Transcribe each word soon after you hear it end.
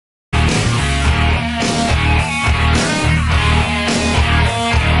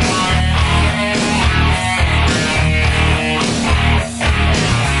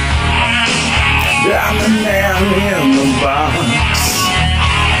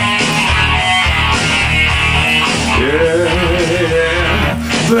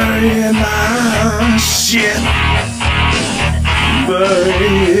Bury my shit.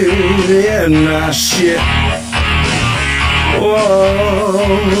 Bury my shit.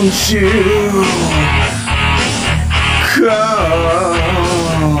 Won't you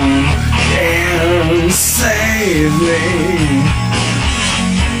come and save me?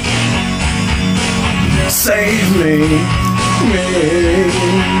 Save me,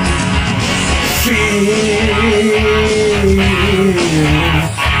 Feed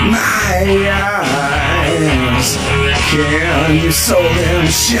my eyes. Can you sew them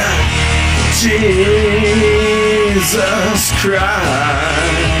shut? Jesus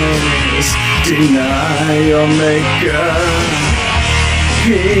Christ, deny your maker.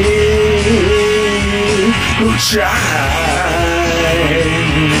 He who tries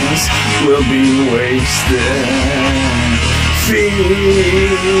will be wasted.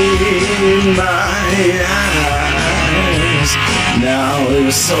 Feed my eyes. Now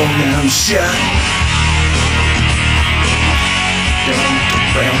it's so damn shut.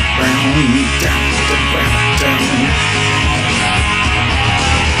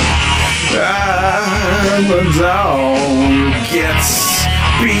 I'm a dog gets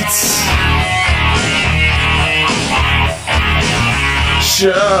beats.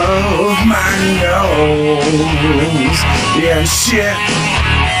 Shove my nose and shit.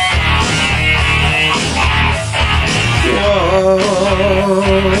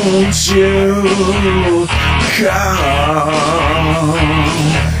 Won't you come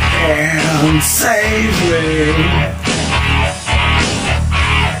and save me?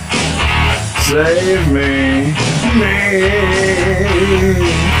 Save me,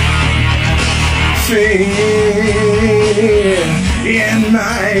 Feed in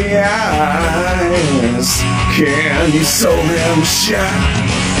my eyes. Can you sew them shut?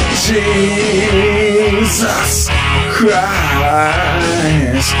 Jesus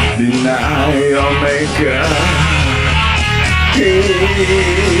Christ, deny your maker. He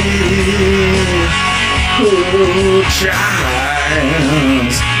who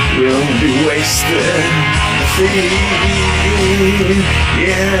tries will be wasted. Feed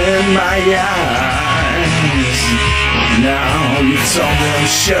in my eyes. Now you told them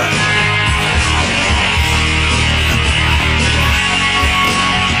shut.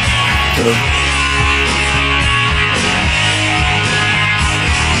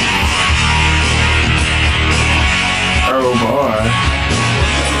 Oh boy,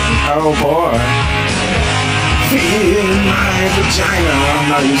 oh boy. Feed my vagina.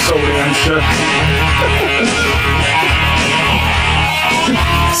 Now you so damn shut.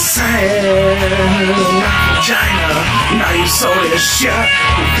 Say my vagina. Now you so damn shut.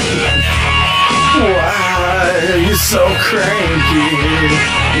 Why are you so cranky?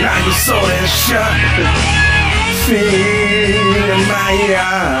 Now you so damn shut. Feed my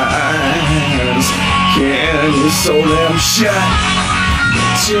eyes. Can you so damn shut?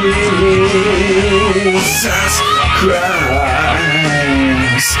 Jesus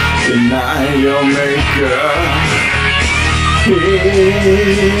Christ, deny your maker. He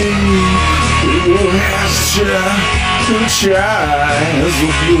who has tried, who tries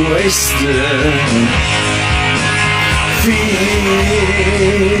will be wasted. Feed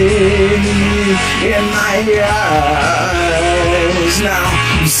in my eyes. Now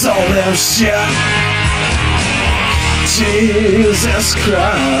sew them shut. Jesus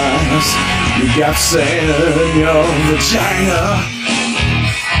Christ, you got sand in your vagina.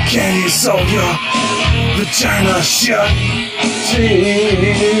 Can you sew your vagina shut?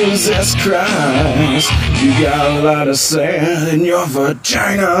 Jesus Christ, you got a lot of sand in your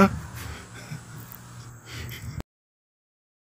vagina.